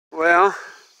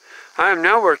I am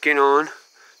now working on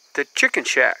the chicken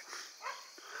shack.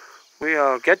 We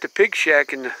got the pig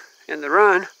shack in the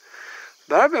run,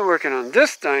 but I've been working on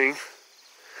this thing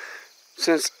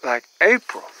since like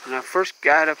April when I first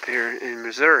got up here in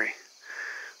Missouri.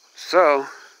 So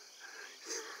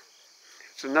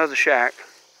it's another shack.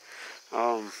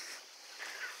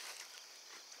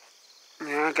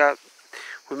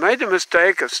 We made the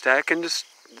mistake of stacking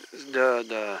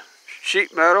the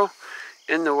sheet metal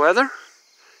in the weather,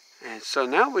 and so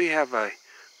now we have a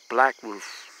black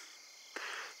roof,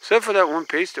 except for that one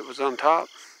piece that was on top.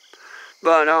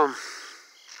 But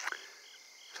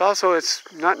it's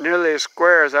not nearly as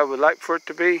square as I would like for it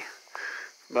to be,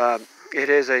 but it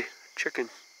is a chicken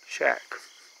shack.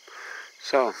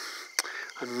 So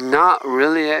I'm not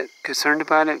really concerned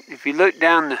about it. If you look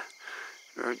down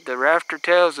the rafter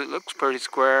tails, it looks pretty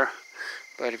square,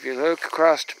 but if you look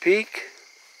across the peak,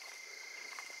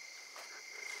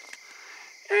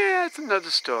 yeah, it's another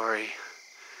story.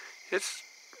 It's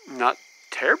not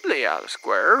terribly out of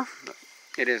square, but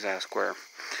it is out of square.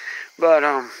 But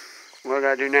what I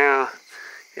gotta do now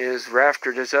is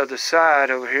rafter this other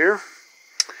side over here.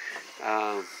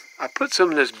 I put some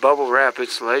of this bubble wrap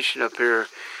insulation up here.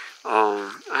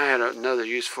 I had another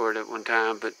use for it at one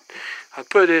time, but I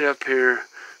put it up here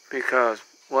because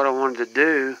what I wanted to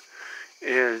do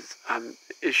is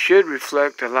it should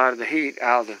reflect a lot of the heat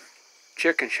out of the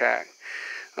chicken shack.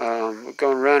 We're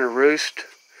going to run a roost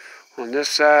on this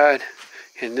side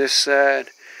and this side,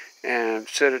 and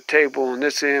set a table on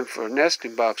this end for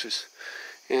nesting boxes.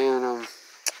 And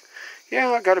yeah,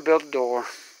 I got to build a door,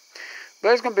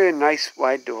 but it's going to be a nice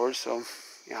wide door, so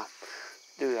yeah,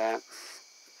 do that.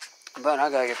 But I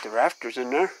got to get the rafters in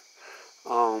there.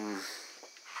 I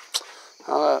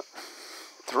got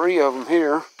 3 of them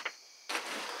here.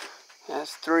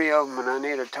 That's 3 of them, and I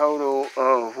need a total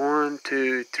of 1,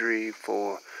 2, 3,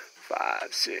 4,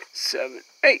 5, 6, 7,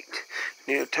 8.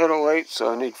 I need a total of 8,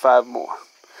 so I need 5 more.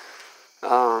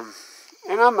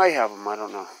 And I may have them, I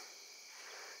don't know.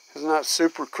 It's not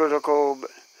super critical,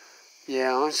 but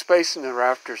yeah, I'm spacing the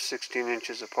rafters 16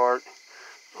 inches apart.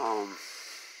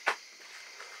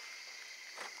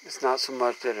 It's not so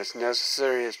much that it's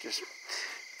necessary, it's just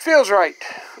feels right.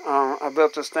 I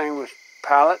built this thing with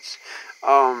pallets.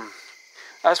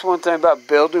 That's one thing about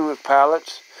building with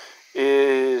pallets,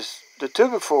 is the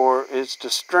 2x4 is the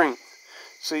strength.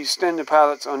 So you stand the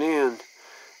pallets on end,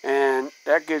 and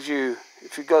that gives you,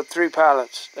 if you go 3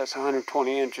 pallets, that's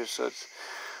 120 inches, so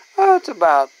it's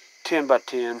about 10 by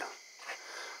 10.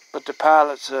 But the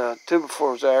pallets,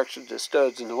 2x4s are actually the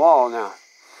studs in the wall now.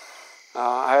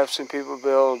 I have seen people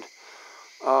build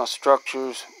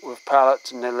structures with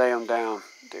pallets and they lay them down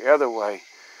the other way.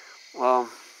 Well,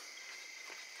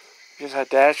 you just have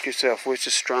to ask yourself which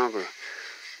is stronger,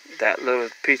 that little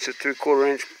piece of 3/4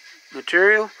 inch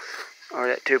material or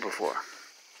that 2x4.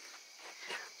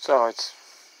 So it's,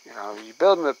 you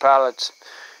build them with pallets,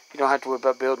 you don't have to worry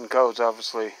about building codes,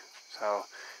 obviously. So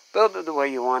build it the way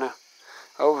you want to.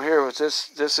 Over here was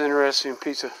this interesting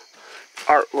piece of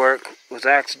artwork was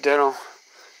accidental.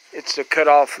 It's the cut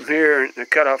off from here and the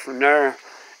cut off from there,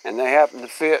 and they happen to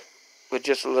fit with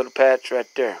just a little patch right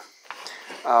there.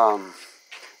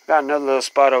 Got another little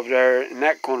spot over there in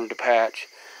that corner of the patch.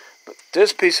 But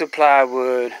this piece of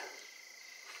plywood,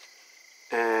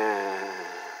 and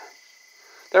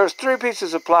there was 3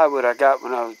 pieces of plywood I got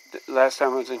when last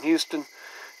time I was in Houston.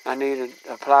 I needed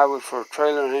a plywood for a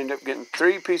trailer, and I ended up getting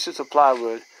 3 pieces of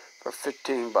plywood for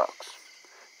 15 bucks.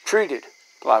 Treated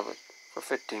plywood for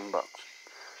 15 bucks.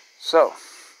 So,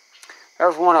 that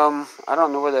was one of them. I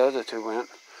don't know where the other 2 went.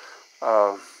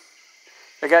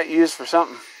 They got used for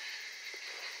something.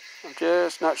 I'm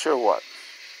just not sure what.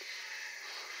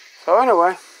 So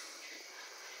anyway,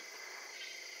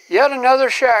 yet another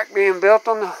shack being built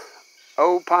on the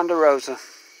old Ponderosa.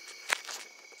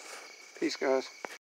 Peace, guys.